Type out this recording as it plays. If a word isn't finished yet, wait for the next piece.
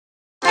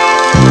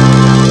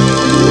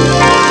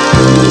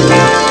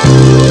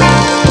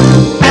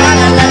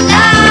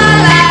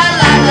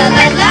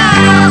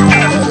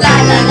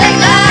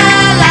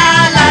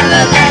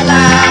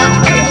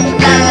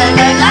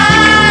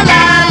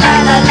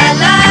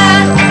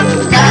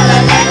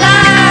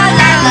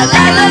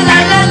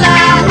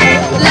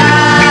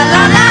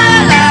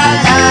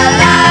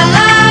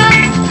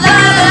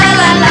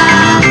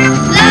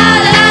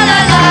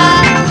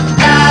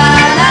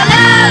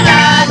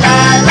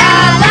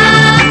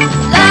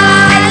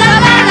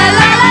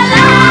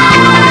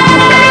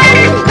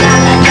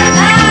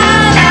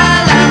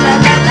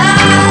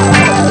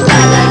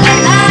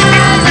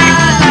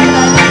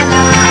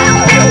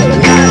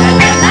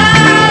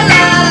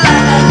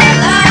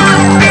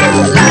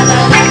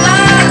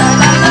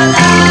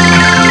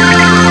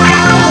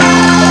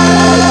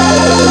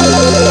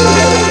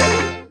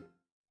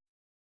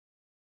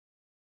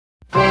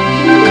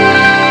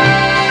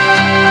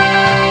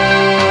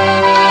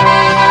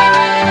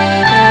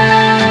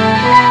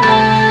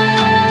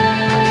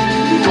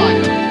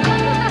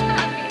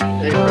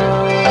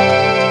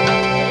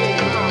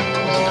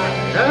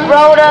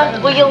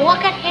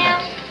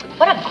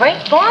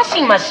great boss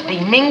he must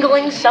be,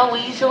 mingling so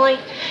easily.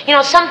 You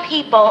know, some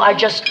people are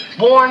just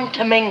born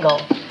to mingle.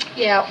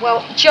 Yeah,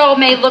 well, Joe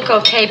may look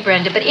okay,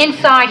 Brenda, but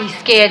inside he's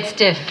scared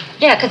stiff.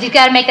 Yeah, because he's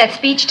got to make that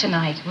speech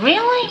tonight.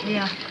 Really?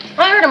 Yeah.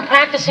 I heard him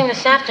practicing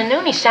this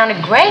afternoon. He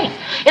sounded great.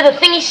 Yeah, the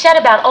thing he said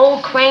about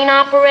old crane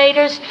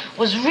operators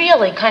was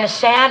really kind of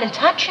sad and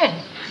touching.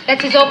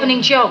 That's his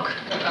opening joke.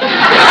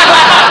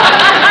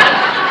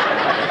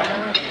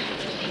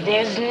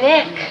 There's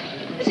Nick.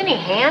 Isn't he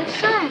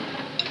handsome?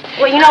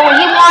 Well, you know, when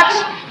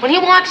he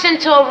walks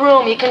into a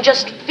room, you can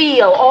just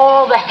feel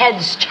all the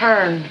heads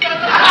turn.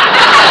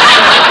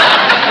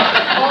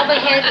 All the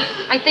heads?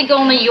 I think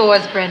only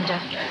yours, Brenda.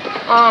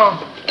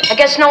 Oh, I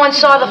guess no one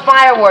saw the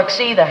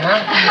fireworks either,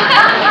 huh?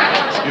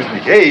 Excuse me.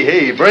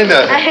 Hey,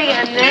 Brenda. Hey,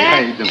 Nick. How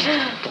you doing?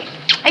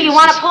 Hey, you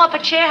want to pull up a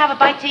chair, have a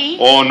bite to eat?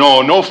 Oh,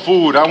 no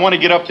food. I want to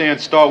get up there and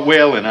start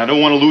wailing. I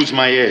don't want to lose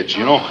my edge,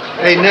 you know?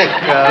 Hey, Nick.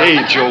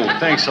 Hey, Joe.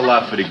 Thanks a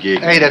lot for the gig.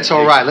 Hey, that's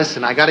all right.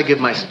 Listen, I got to give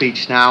my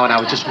speech now, and I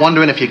was just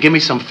wondering if you give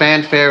me some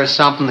fanfare or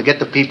something to get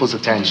the people's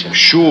attention.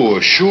 Sure,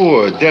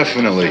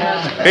 definitely.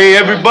 Hey,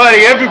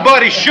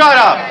 everybody, shut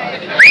up!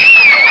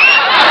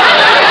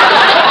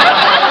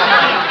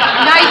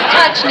 Nice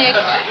touch, Nick.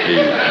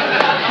 Hey.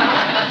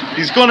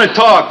 He's gonna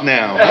talk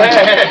now.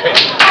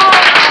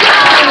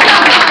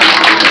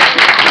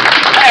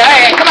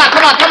 Hey, come on.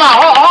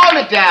 Hold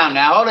it down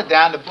now. Hold it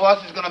down. The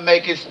boss is going to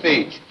make his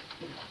speech.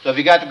 So if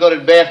you got to go to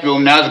the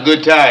bathroom, now's a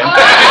good time.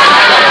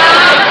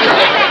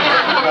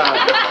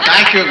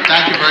 Thank you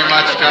very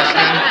much,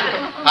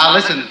 Justin.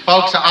 Listen,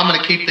 folks, I'm going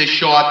to keep this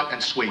short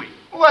and sweet. It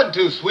wasn't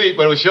too sweet,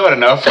 but it was short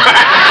enough. Next!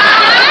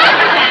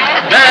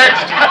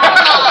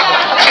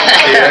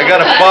 Hey, I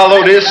gotta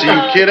follow this. Are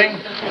you kidding?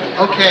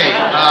 Okay,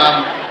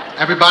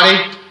 everybody,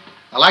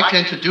 I'd like to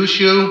introduce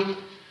you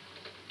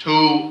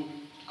to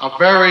a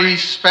very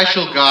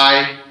special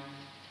guy.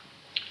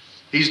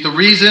 He's the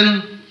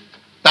reason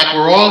that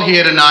we're all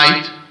here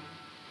tonight,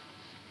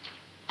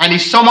 and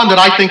he's someone that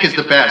I think is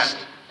the best.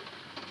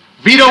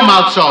 Vito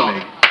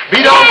Malzone.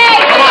 Vito,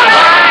 come on.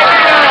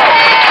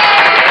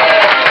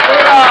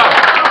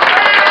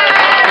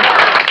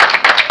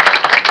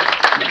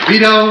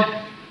 Vito,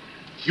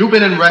 you've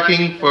been in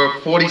wrecking for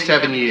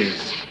 47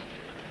 years.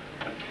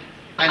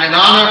 And in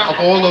honor of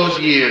all those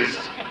years,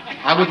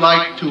 I would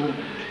like to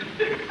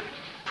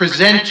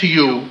present to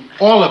you,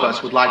 all of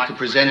us would like to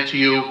present to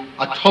you,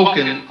 a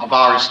token of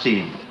our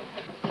esteem.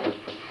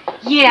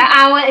 Yeah,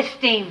 our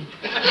esteem.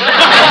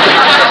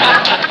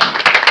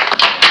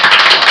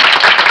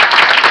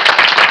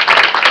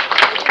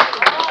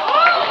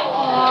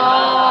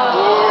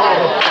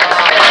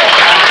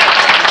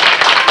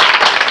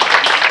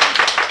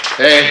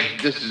 Hey,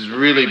 this is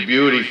really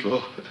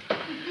beautiful.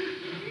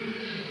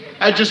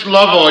 I just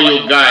love all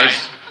you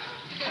guys.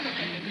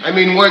 I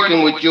mean,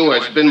 working with you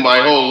has been my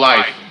whole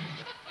life.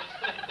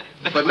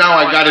 But now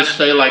I gotta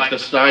say, like the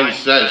sign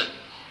says,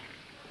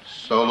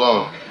 so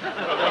long.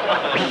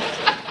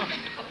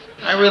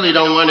 I really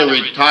don't want to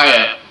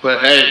retire, but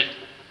hey,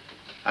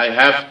 I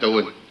have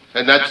to,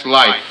 and that's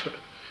life.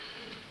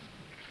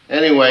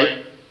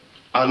 Anyway,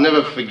 I'll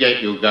never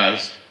forget you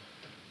guys.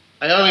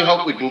 I only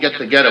hope we can get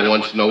together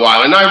once in a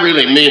while, and I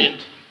really mean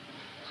it.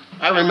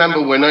 I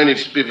remember when Ernie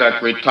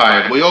Spivak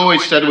retired, we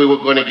always said we were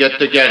going to get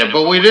together,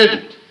 but we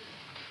didn't.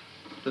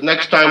 The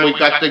next time we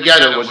got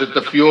together was at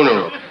the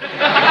funeral.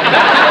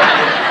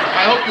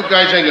 I hope you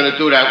guys ain't going to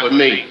do that with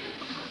me.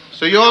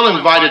 So you're all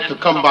invited to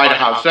come by the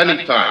house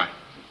anytime,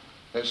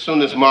 as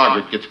soon as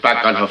Margaret gets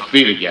back on her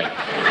feet again.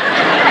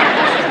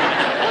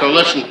 So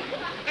listen,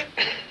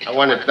 I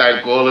want to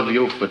thank all of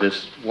you for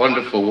this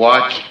wonderful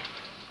watch.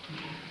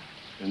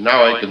 And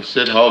now I can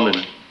sit home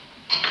and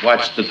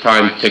watch the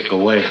time tick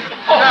away.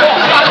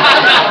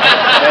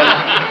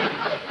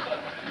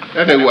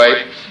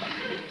 Anyway,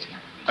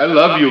 I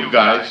love you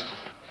guys.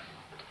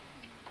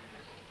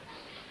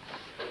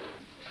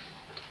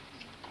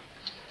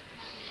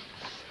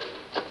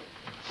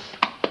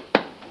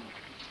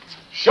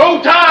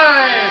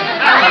 Showtime!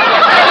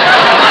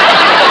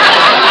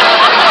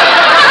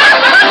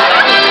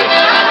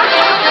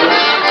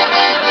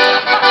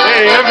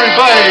 Hey,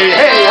 everybody.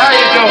 Hey, how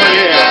you doing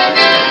here?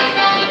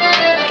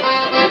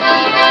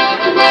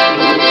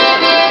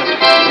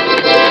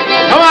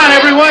 Come on,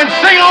 everyone,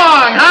 sing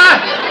along, huh?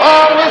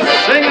 Oh,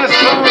 let's sing a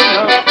song.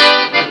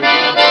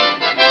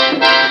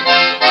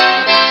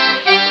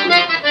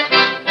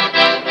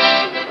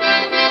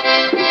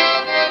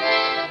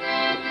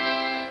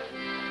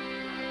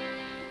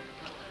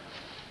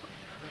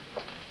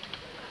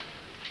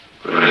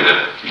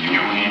 Brenda, can you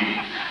hear me?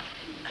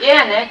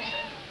 Yeah, Nick.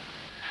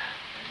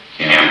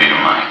 Hand me the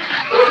mic.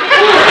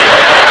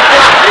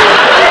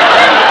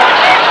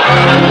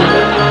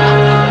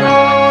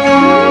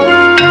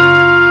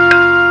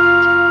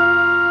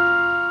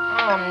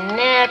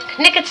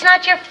 Nick, it's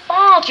not your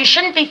fault. You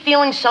shouldn't be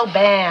feeling so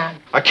bad.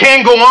 I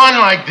can't go on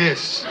like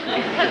this. I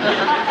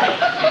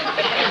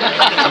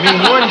mean,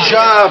 one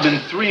job in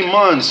 3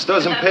 months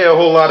doesn't pay a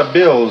whole lot of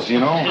bills, you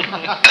know?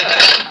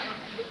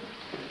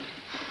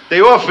 They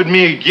offered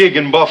me a gig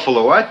in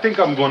Buffalo. I think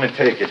I'm going to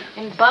take it.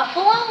 In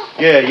Buffalo?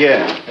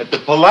 Yeah. At the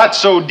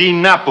Palazzo di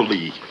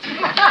Napoli.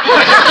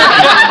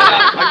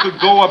 I could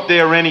go up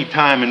there any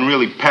time and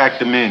really pack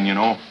them in, you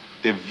know.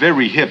 They're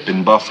very hip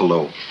in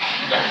Buffalo.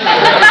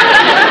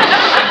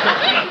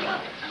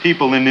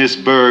 People in this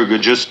burg are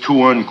just too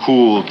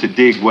uncool to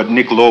dig what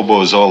Nick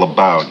Lobo is all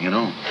about, you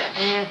know?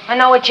 Yeah, I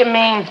know what you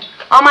mean.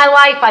 All my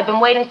life, I've been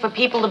waiting for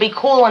people to be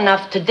cool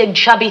enough to dig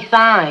chubby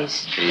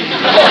thighs.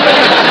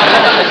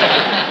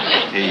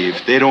 Hey,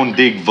 if they don't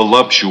dig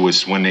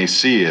voluptuous when they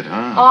see it,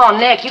 huh? Oh,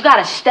 Nick, you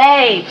gotta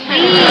stay,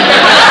 please.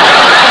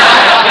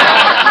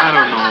 I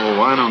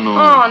don't know.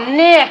 Oh,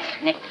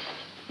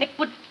 Nick,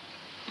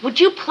 would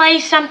you play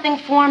something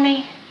for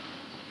me?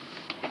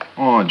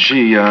 Oh,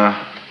 gee,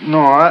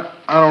 no, I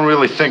don't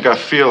really think I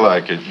feel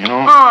like it, you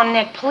know? Oh,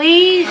 Nick,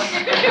 please.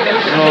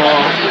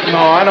 No,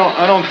 I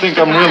don't think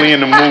I'm really in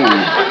the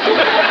mood.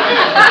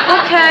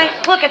 Okay,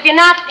 look, if you're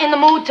not in the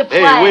mood to play...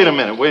 Hey, wait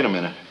a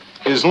minute.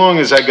 As long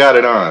as I got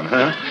it on,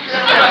 huh?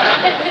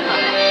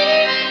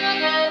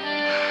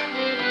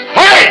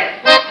 Hey!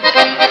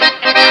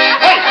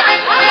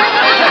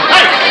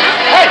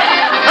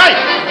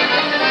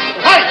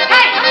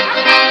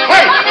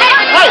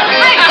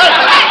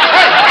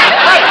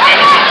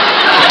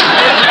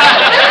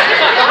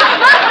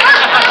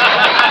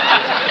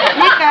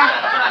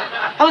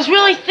 I was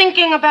really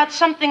thinking about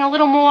something a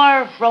little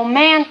more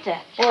romantic.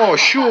 Oh,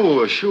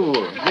 sure,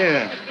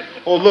 yeah.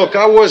 Oh, look,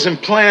 I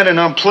wasn't planning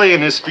on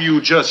playing this for you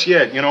just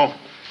yet, you know.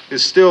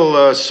 It's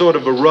still sort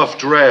of a rough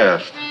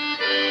draft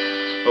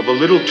of a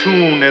little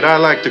tune that I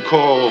like to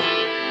call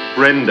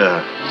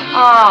Brenda.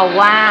 Oh,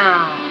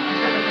 wow.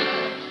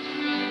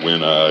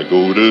 When I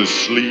go to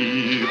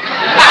sleep,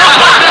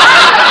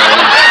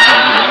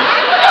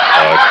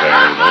 I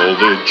count all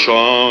the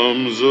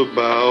charms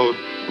about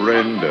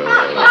Brenda.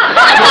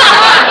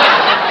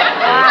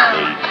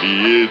 But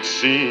lately it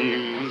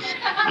seems,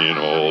 in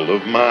all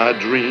of my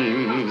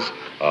dreams,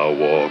 I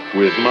walk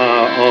with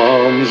my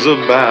arms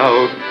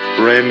about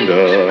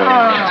Brenda.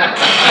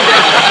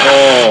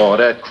 Oh,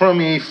 that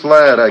crummy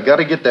flat. I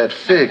gotta get that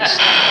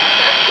fixed.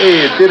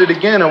 Hey, it did it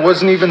again. I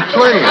wasn't even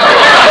playing.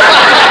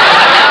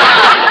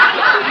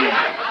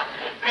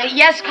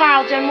 Yes,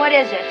 Carlton, what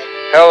is it?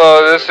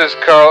 Hello, this is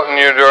Carlton,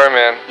 your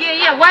doorman.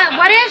 Yeah,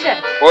 what is it?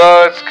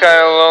 Well, it's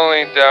kind of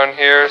lonely down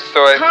here,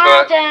 so I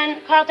thought...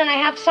 Carlton, I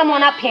have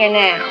someone up here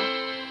now.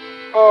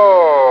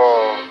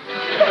 Oh,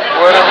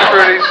 what a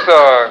pretty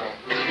song.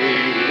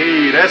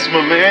 Hey, that's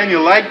my man. You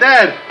like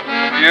that?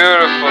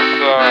 Beautiful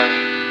song.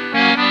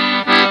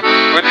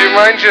 Would you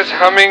mind just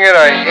humming it?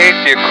 I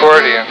hate the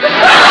accordion.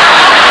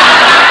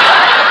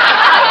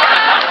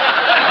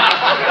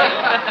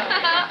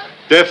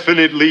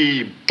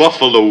 Definitely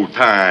Buffalo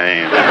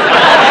time.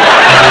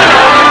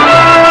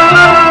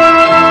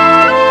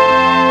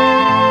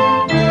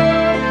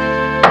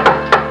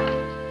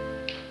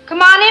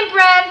 Come on in,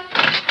 Brent.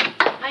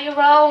 Hiya,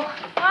 Ro.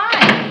 Hi.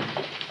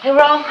 Hey,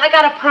 Ro, I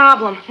got a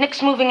problem.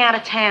 Nick's moving out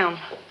of town.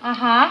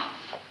 Uh-huh.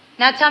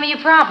 Now tell me your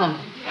problem.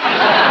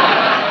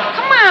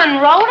 Come on,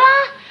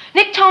 Rhoda.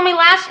 Nick told me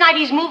last night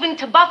he's moving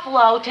to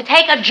Buffalo to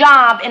take a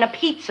job in a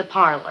pizza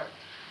parlor.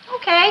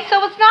 Okay,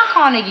 so it's not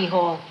Carnegie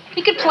Hall.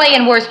 He could play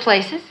in worse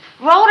places.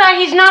 Rhoda,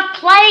 he's not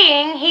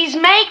playing, he's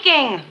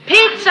making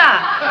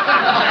pizza.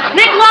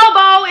 Nick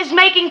Lobo is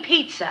making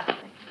pizza.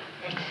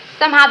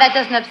 Somehow that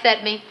doesn't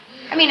upset me.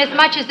 I mean, as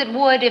much as it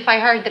would if I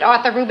heard that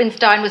Arthur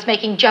Rubinstein was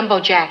making Jumbo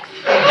Jacks.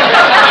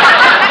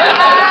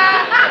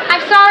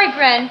 I'm sorry,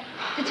 Bren.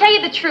 To tell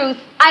you the truth,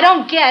 I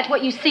don't get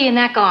what you see in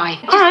that guy.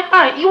 All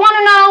right. You want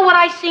to know what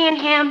I see in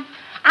him?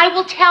 I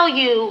will tell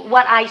you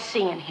what I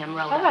see in him,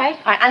 Rhoda. All right.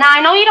 And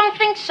I know you don't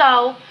think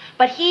so,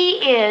 but he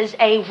is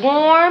a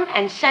warm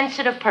and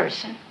sensitive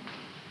person.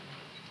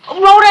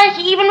 Rhoda,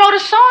 he even wrote a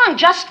song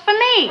just for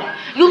me.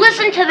 You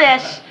listen to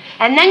this,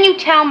 and then you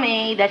tell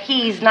me that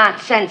he's not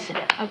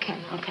sensitive. Okay.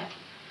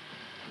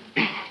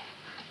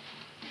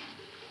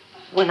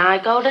 When I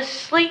go to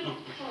sleep,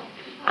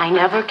 I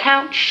never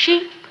count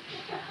sheep.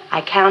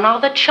 I count all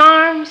the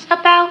charms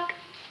about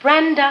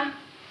Brenda.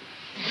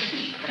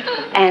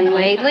 And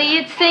Lately,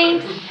 it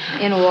seems,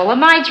 in all of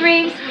my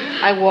dreams,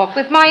 I walk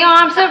with my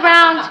arms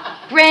around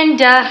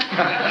Brenda.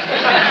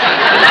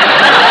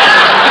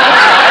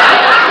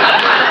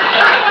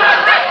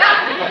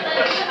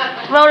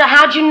 Rhoda,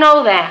 how'd you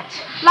know that?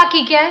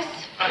 Lucky guess.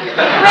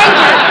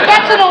 Brenda,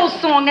 that's an old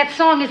song. That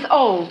song is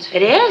old.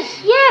 It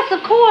is? Yes,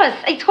 of course.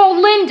 It's called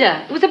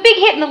Linda. It was a big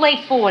hit in the late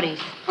 40s.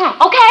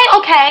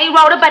 Okay,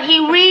 Rhoda, but he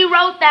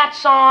rewrote that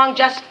song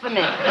just for me.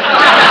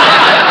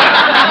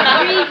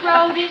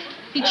 Rewrote it.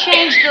 He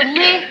changed the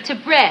li to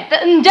bread. The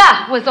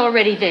nda was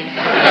already there. All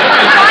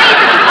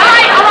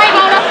right,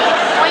 Rhoda.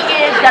 The point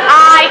is that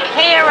I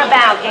care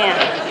about him.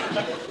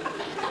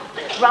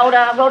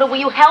 Rhoda, will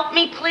you help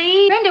me,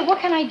 please? Brenda, what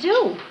can I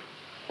do?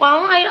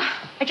 Well,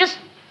 I just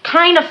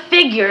kind of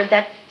figured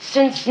that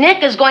since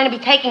Nick is going to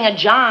be taking a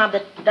job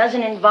that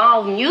doesn't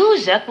involve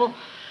music, well,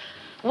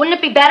 wouldn't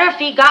it be better if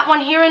he got one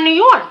here in New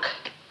York?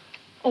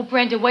 Oh,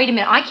 Brenda, wait a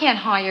minute. I can't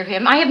hire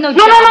him. I have no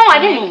job. No, I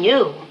didn't mean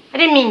you. I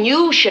didn't mean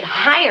you should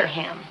hire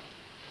him.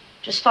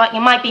 Just thought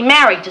you might be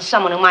married to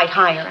someone who might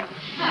hire him.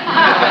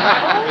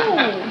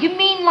 Oh, you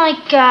mean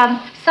like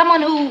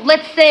someone who,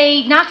 let's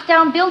say, knocks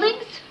down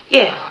buildings?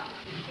 Yeah.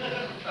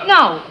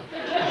 No.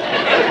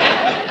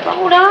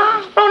 Rhoda,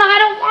 I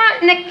don't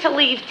want Nick to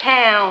leave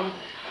town.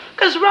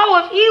 Because, Ro,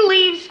 if he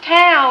leaves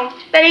town,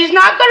 then he's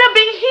not going to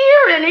be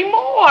here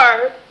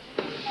anymore.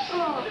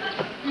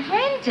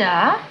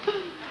 Brenda, do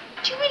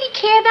you really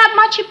care that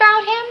much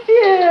about him?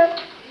 Yeah.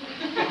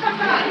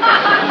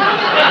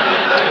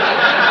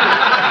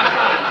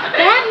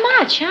 That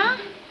much, huh?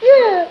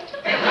 Yeah.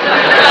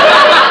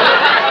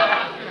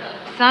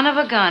 Son of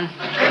a gun.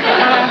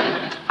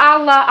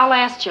 I'll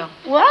ask Joe.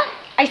 What?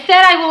 I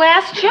said I will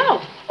ask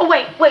Joe. Oh,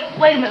 wait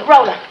a minute.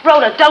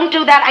 Rhoda, don't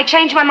do that. I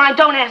changed my mind.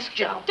 Don't ask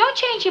Joe. Don't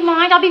change your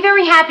mind. I'll be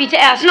very happy to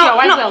ask Joe.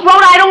 I will.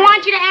 Rhoda, I don't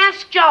want you to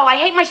ask Joe. I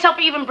hate myself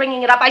for even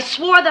bringing it up. I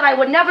swore that I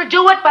would never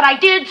do it, but I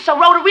did. So,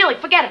 Rhoda, really,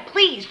 forget it.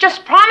 Please,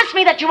 just promise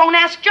me that you won't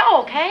ask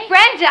Joe, okay?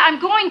 Brenda, I'm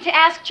going to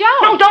ask Joe.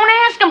 No, don't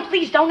ask him.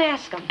 Please, don't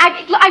ask him.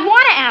 I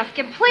want to ask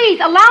him. Please,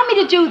 allow me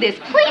to do this.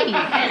 Please.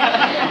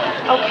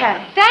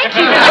 Okay. Thank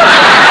you.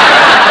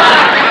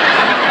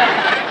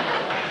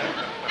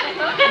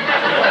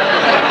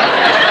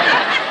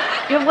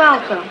 You're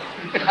welcome.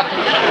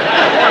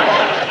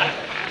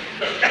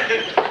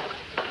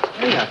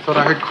 Hey, I thought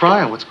I heard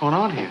crying. What's going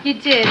on here? You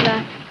did.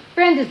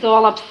 Brenda's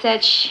all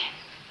upset.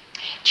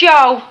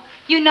 Joe,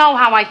 you know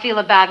how I feel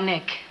about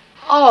Nick.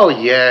 Oh,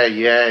 yeah.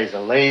 He's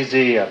a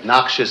lazy,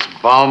 obnoxious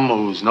bum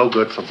who's no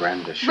good for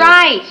Brenda. Sure.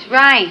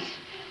 Right.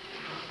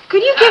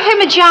 Could you give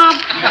him a job?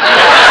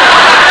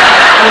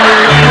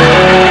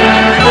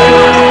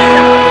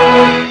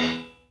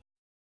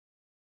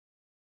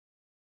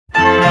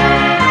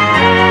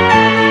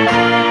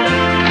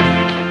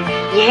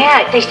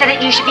 Yeah, they said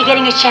that you should be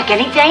getting a check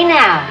any day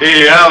now.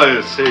 Hey,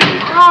 Alice, hey.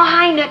 Oh,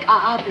 hi, Nick.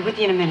 I'll be with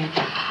you in a minute.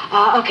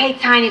 Okay,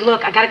 Tiny,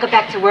 look, I gotta go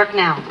back to work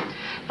now.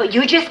 But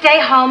you just stay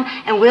home,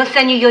 and we'll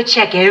send you your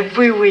check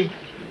every week.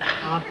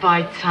 Oh,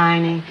 bye,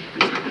 Tiny.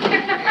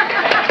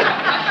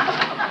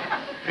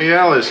 Hey,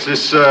 Alice,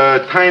 this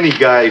tiny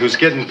guy who's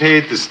getting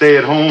paid to stay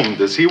at home,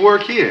 does he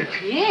work here?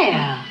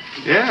 Yeah.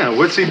 Yeah,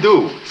 what's he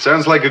do?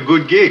 Sounds like a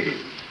good gig.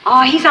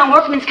 Oh, he's on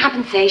workman's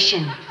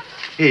compensation.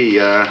 Hey,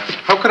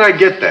 how could I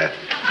get that?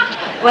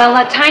 Well,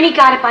 Tiny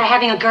got it by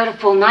having a girder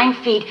full 9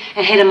 feet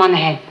and hit him on the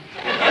head.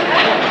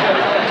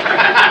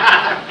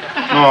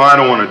 No, I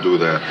don't want to do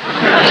that.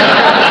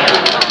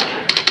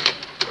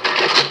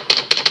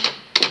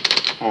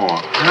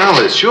 Oh,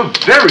 Alice, you're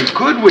very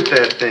good with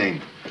that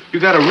thing. You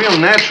got a real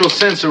natural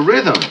sense of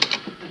rhythm.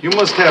 You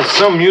must have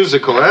some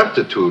musical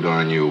aptitude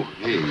on you.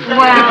 Hey. Well,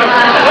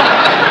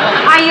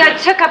 I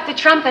took up the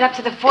trumpet up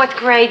to the 4th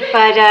grade,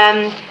 but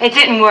it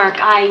didn't work.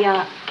 I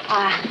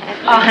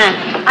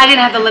didn't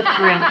have the lip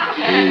for it.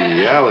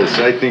 Hey, Alice,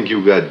 I think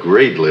you got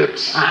great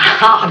lips.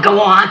 Go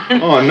on.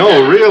 Oh,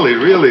 no,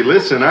 really.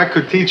 Listen, I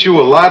could teach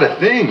you a lot of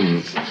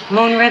things.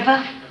 Moon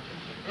River?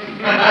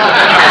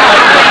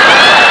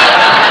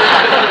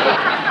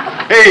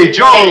 Hey,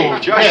 Joe,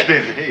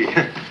 Justin, hey.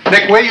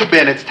 Nick, where you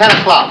been? It's 10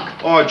 o'clock.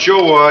 Oh,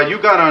 Joe, you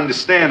gotta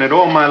understand that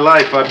all my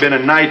life I've been a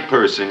night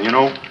person, you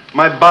know?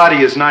 My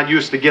body is not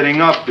used to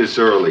getting up this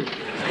early.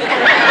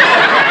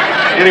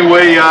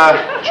 Anyway,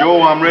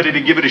 Joe, I'm ready to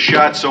give it a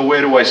shot, so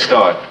where do I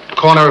start?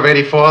 Corner of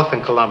 84th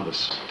and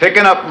Columbus.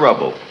 Picking up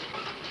rubble.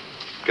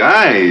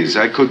 Guys,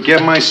 I could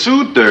get my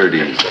suit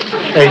dirty.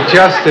 Hey,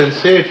 Justin,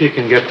 see if you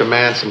can get the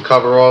man some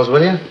coveralls,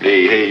 will you?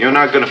 Hey, you're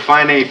not gonna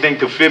find anything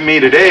to fit me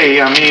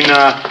today. I mean,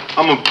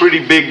 I'm a pretty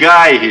big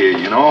guy here,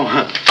 you know?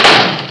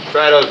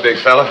 Try those, big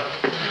fella.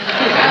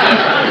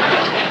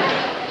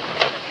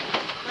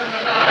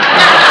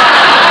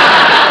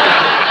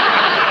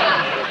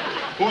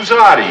 Whose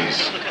are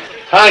these?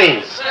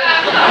 Tiny's.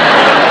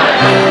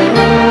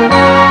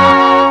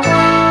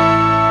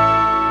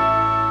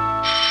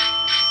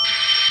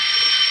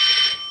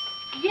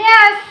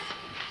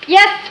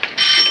 Yes,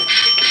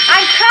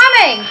 I'm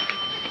coming.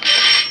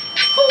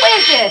 Who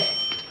is it?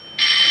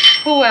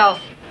 Who else?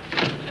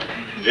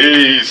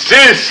 Hey,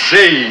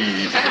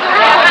 sissies.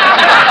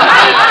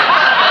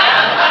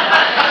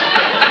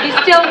 You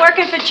still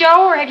working for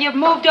Joe, or have you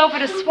moved over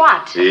to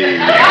SWAT? Hey.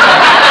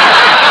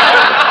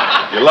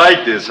 You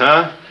like this,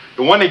 huh?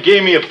 The one that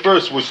gave me at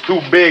first was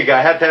too big.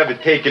 I had to have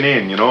it taken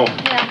in, you know?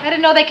 Yeah, I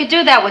didn't know they could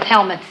do that with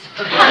helmets.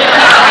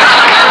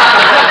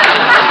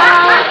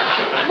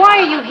 Why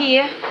are you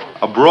here?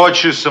 I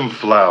brought you some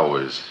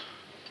flowers.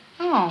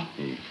 Oh,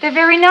 they're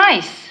very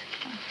nice.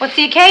 What's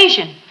the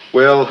occasion?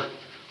 Well,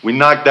 we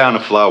knocked down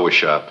a flower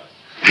shop.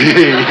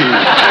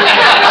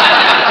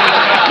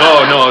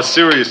 No,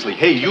 seriously.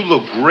 Hey, you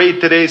look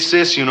great today,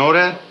 sis. You know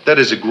that? That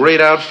is a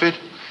great outfit.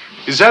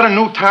 Is that a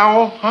new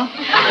towel, huh?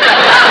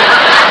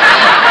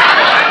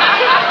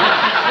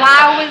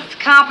 Flowers,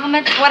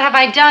 compliments. What have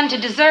I done to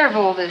deserve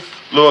all this?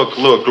 Look,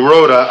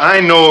 Rhoda,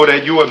 I know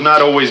that you have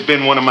not always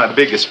been one of my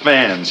biggest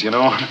fans, you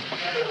know?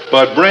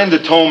 But Brenda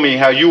told me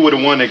how you were the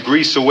one that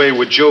greased away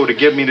with Joe to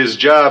get me this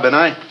job, and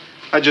I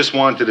just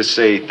wanted to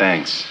say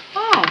thanks.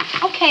 Oh,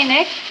 okay,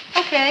 Nick.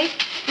 Okay.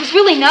 It was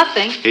really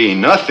nothing. Hey,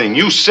 nothing.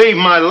 You saved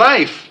my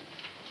life.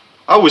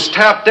 I was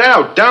tapped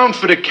out, down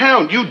for the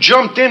count. You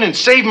jumped in and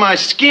saved my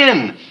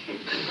skin.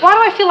 Why do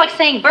I feel like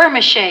saying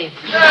Burma shave?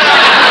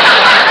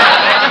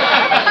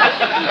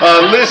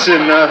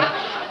 Listen,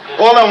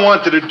 all I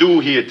wanted to do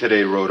here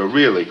today, Rhoda,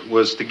 really,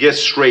 was to get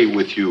straight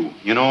with you,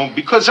 you know?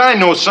 Because I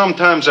know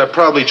sometimes I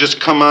probably just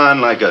come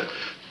on like a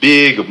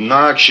big,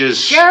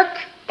 obnoxious... Jerk?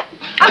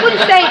 I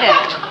wouldn't say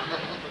that.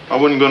 I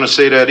wasn't going to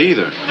say that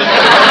either.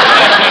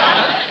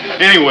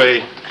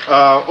 Anyway,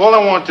 all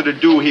I wanted to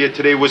do here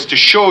today was to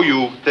show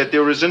you that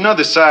there is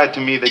another side to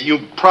me that you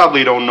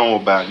probably don't know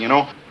about, you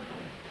know?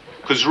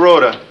 Because,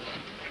 Rhoda,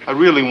 I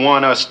really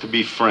want us to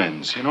be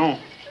friends, you know?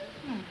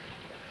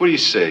 What do you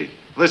say?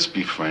 Let's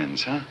be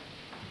friends, huh?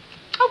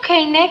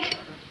 Okay, Nick.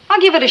 I'll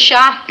give it a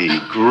shot. Hey,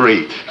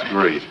 great,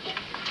 great.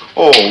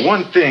 Oh,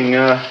 one thing,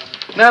 now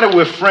that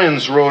we're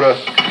friends, Rhoda,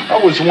 I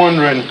was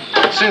wondering,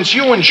 since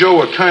you and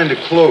Joe are kind of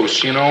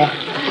close, you know,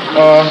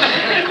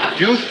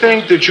 do you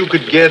think that you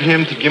could get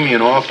him to give me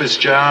an office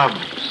job?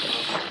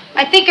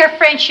 I think our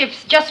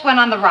friendships just went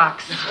on the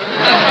rocks.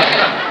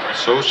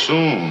 So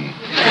soon.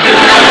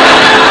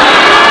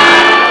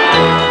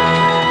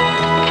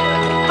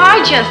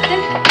 Hi,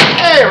 Justin.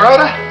 Hey,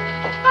 Rhoda.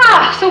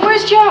 Ah, so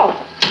where's Joe?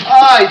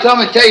 He told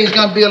me to tell you he's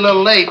gonna be a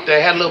little late.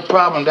 They had a little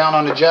problem down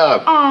on the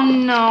job. Oh,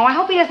 no. I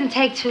hope he doesn't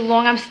take too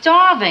long. I'm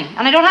starving,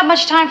 and I don't have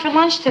much time for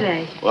lunch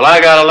today. Well, I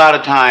got a lot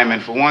of time,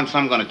 and for once,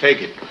 I'm gonna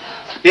take it.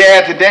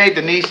 Yeah, today,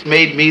 Denise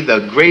made me the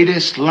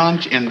greatest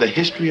lunch in the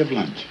history of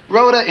lunch.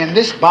 Rhoda, in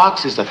this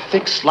box is a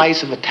thick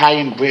slice of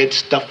Italian bread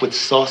stuffed with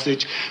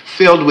sausage,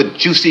 filled with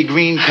juicy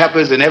green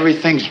peppers, and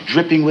everything's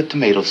dripping with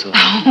tomato sauce.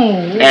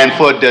 Oh. And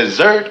for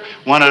dessert,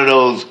 one of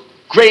those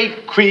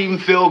great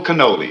cream-filled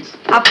cannolis.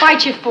 I'll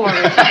fight you for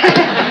it.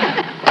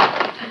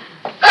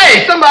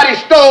 Hey, somebody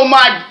stole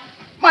my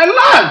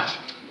lunch!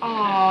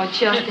 Oh,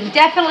 Justin,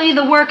 definitely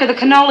the work of the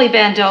cannoli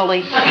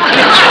bandoli.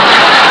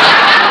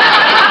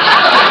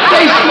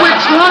 They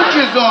switched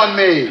lunches on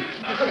me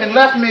and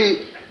left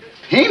me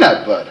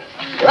peanut butter.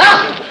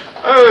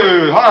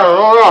 Hey, hi.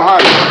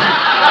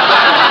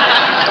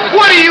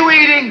 What are you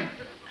eating?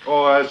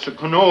 Oh, it's a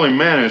cannoli,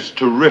 man. It's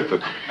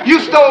terrific.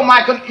 You stole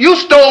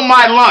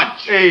my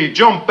lunch. Hey,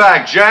 jump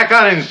back, Jack.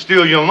 I didn't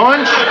steal your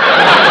lunch. I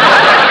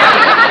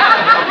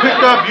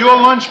picked up your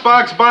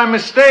lunchbox by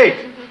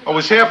mistake. I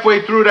was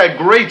halfway through that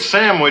great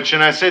sandwich,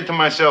 and I said to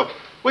myself,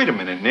 wait a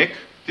minute, Nick.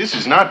 This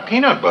is not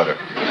peanut butter.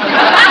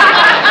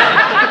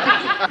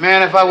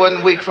 Man, if I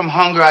wasn't weak from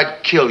hunger,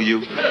 I'd kill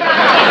you.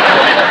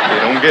 Hey,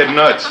 don't get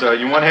nuts.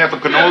 You want half a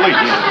cannoli?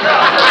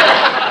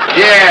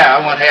 Yeah,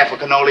 I want half a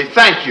cannoli.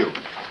 Thank you.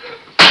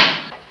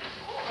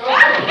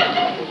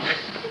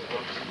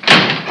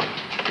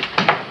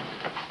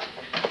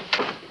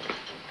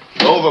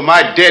 Over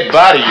my dead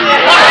body, you.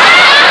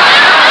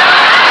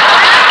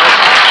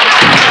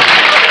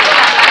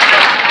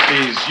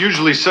 He's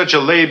usually such a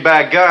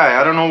laid-back guy.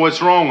 I don't know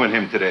what's wrong with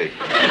him today.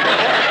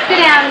 Sit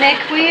down, Nick,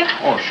 will you?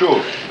 Oh, sure.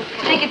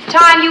 I think it's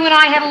time you and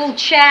I had a little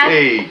chat.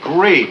 Hey,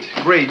 great.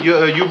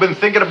 You've been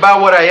thinking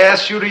about what I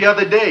asked you the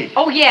other day.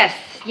 Oh, yes.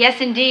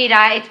 Yes, indeed.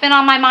 It's been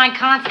on my mind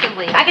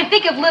constantly. I can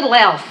think of little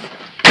else.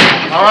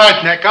 All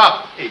right, Nick,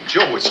 up. Hey,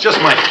 Joe, it's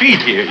just my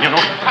feet here, you know.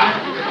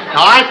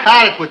 Now, I've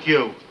had it with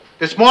you.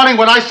 This morning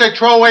when I said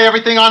throw away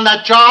everything on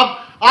that job,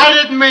 I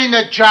didn't mean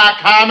the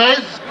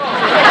jackhammers.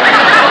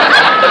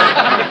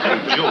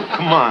 Hey, Joe,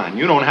 come on.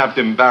 You don't have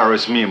to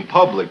embarrass me in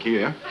public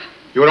here.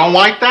 You don't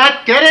like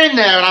that? Get in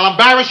there and I'll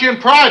embarrass you in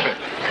private.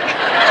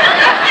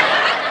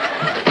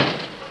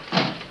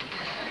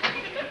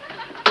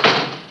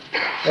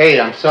 Hey,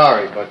 I'm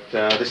sorry, but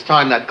this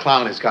time that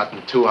clown has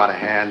gotten too out of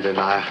hand, and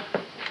I'm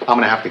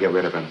going to have to get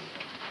rid of him.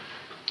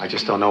 I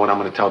just don't know what I'm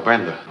going to tell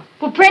Brenda.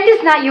 Well,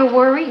 Brenda's not your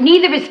worry.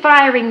 Neither is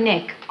firing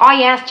Nick.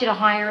 I asked you to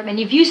hire him, and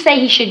if you say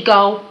he should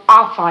go,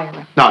 I'll fire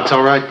him. No, it's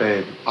all right,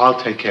 babe. I'll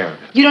take care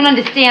of it. You don't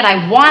understand.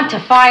 I want to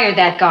fire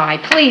that guy.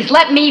 Please,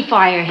 let me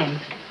fire him.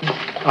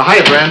 Oh,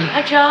 hiya, Brenda.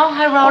 Hi, Joe.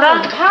 Hi,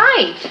 Rhoda.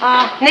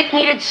 Hi. Nick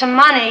needed some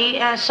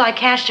money, so I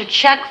cashed a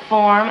check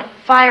for him.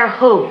 Fire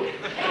who?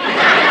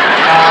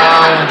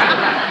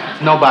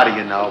 Nobody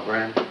you know,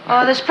 Brenda.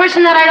 This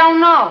person that I don't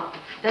know.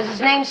 Does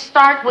his name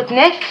start with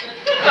Nick?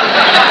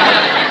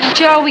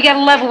 Joe, we got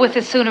to level with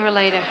it sooner or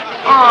later.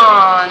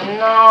 Oh,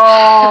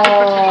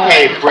 no.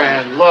 Hey,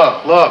 Brand,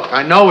 look,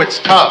 I know it's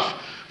tough,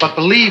 but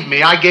believe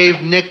me, I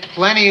gave Nick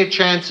plenty of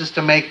chances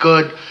to make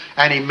good,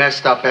 and he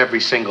messed up every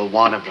single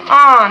one of them.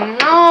 Oh,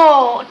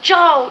 no.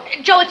 Joe,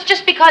 it's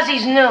just because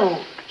he's new.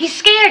 He's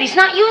scared. He's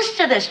not used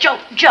to this. Joe,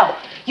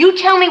 you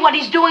tell me what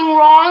he's doing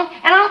wrong,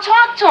 and I'll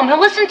talk to him. He'll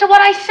listen to what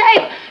I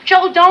say.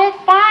 Joe, don't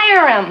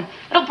fire him.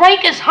 It'll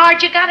break his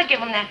heart. You gotta give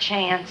him that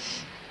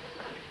chance.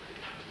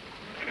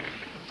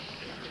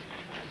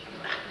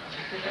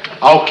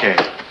 Okay.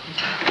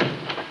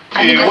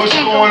 Hey, what's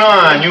going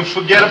on? You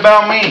forget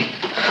about me?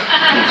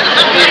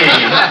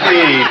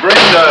 Hey,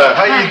 Brenda,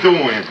 how you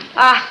doing?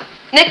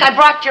 Nick, I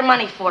brought your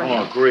money for you.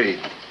 Oh, great.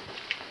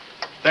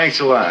 Thanks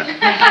a lot.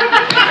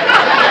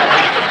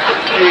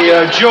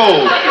 Hey,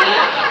 Joe,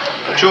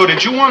 Joe,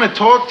 did you want to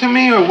talk to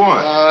me or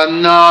what?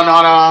 No.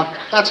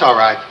 That's all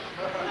right.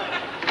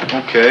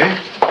 Okay.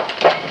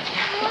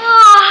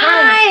 Oh,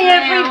 hi,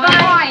 everybody.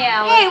 Hi,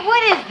 Alice. Hey,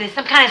 what is this?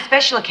 Some kind of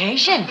special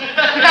occasion?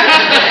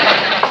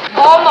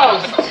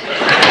 Almost.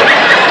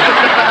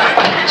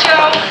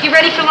 Joe, you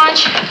ready for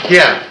lunch?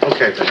 Yeah,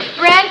 okay, baby.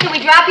 Brent, can we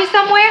drop you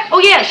somewhere? Oh,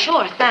 yeah,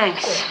 sure,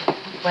 thanks.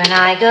 When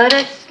I go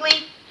to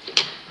sleep,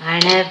 I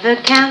never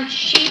count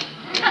sheep.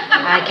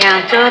 I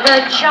count all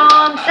the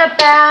charms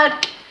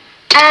about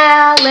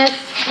Alice.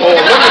 Oh,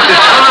 look at the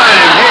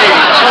time. Hey.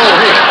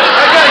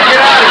 I gotta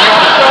get out of here.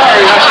 I'm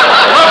sorry.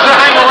 I love to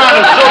hang around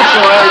and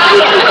socialize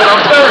with you, but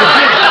I'm very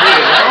busy.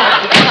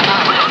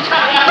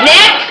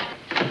 Nick,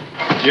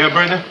 Yeah,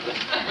 Brenda?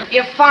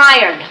 you're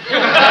fired.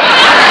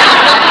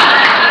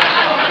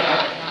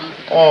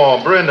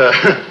 Oh, Brenda.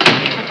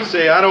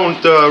 Say, I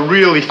don't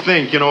really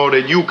think,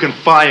 that you can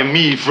fire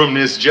me from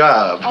this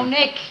job. Oh,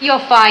 Nick, you're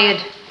fired.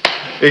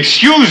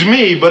 Excuse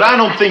me, but I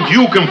don't think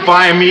you can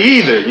fire me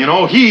either.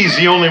 He's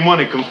the only one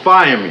that can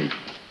fire me.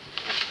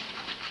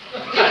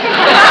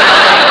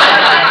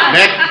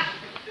 Nick,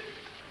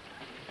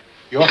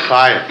 you're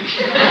fired.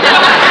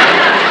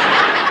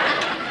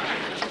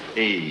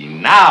 Hey,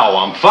 now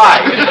I'm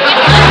fired.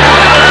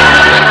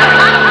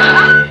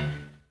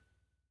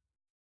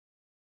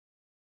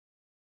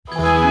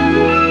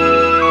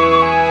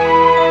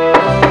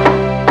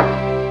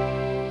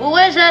 Who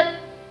is it?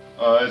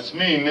 It's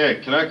me,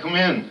 Nick. Can I come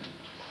in?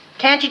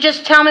 Can't you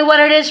just tell me what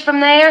it is from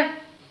there?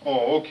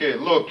 Oh, okay.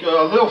 Look,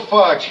 Lil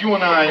Fox, you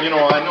and I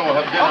know,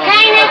 have been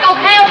Okay, Nick,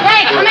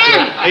 okay, come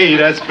in. Hey,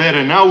 that's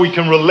better. Now we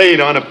can relate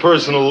on a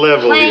personal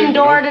level. Playing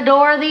door to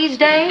door these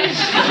days?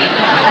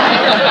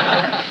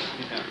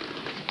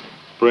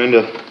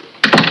 Brenda,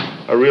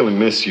 I really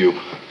miss you.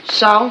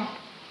 So?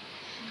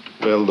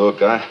 Well,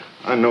 look, I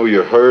know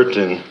you're hurt,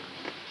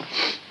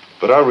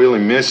 but I really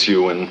miss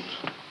you, and,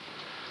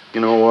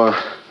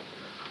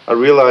 I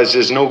realize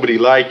there's nobody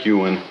like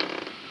you, and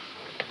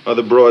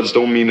other broads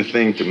don't mean a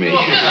thing to me.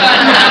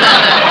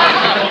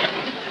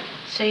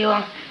 So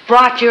you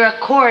brought your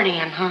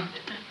accordion, huh?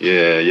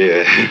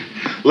 Yeah.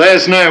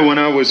 Last night when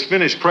I was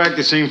finished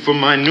practicing for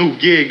my new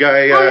gig,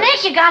 Oh,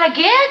 Nick, you got a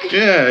gig?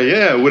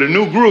 Yeah, with a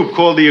new group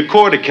called the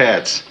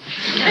Accordicats.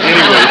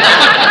 Anyway,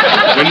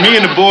 when me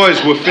and the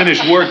boys were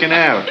finished working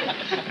out,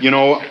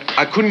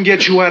 I couldn't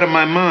get you out of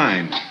my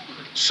mind.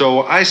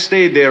 So I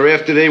stayed there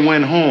after they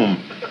went home,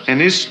 and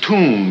this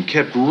tune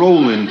kept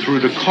rolling through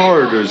the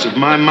corridors of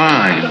my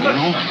mind,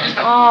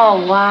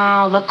 Oh,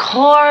 wow, the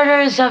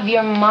corridors of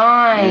your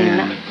mind.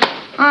 Yeah.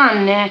 Oh,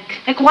 Nick.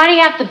 Nick, why do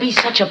you have to be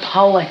such a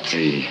poet?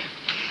 Hey.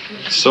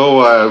 So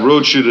I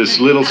wrote you this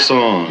little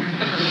song.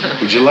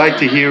 Would you like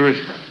to hear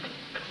it?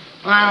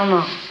 I don't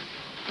know.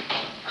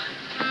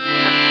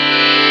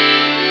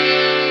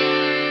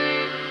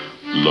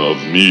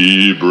 Love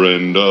me,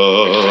 Brenda.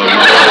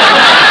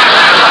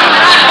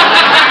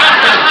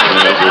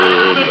 Never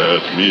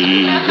let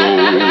me go.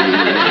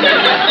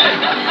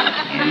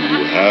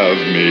 You have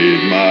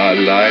made my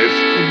life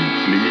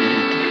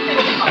complete,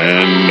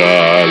 and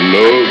I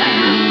love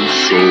you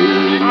so.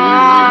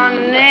 Oh,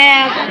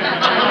 Nick.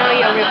 I know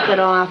you ripped it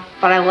off,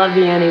 but I love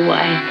you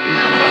anyway.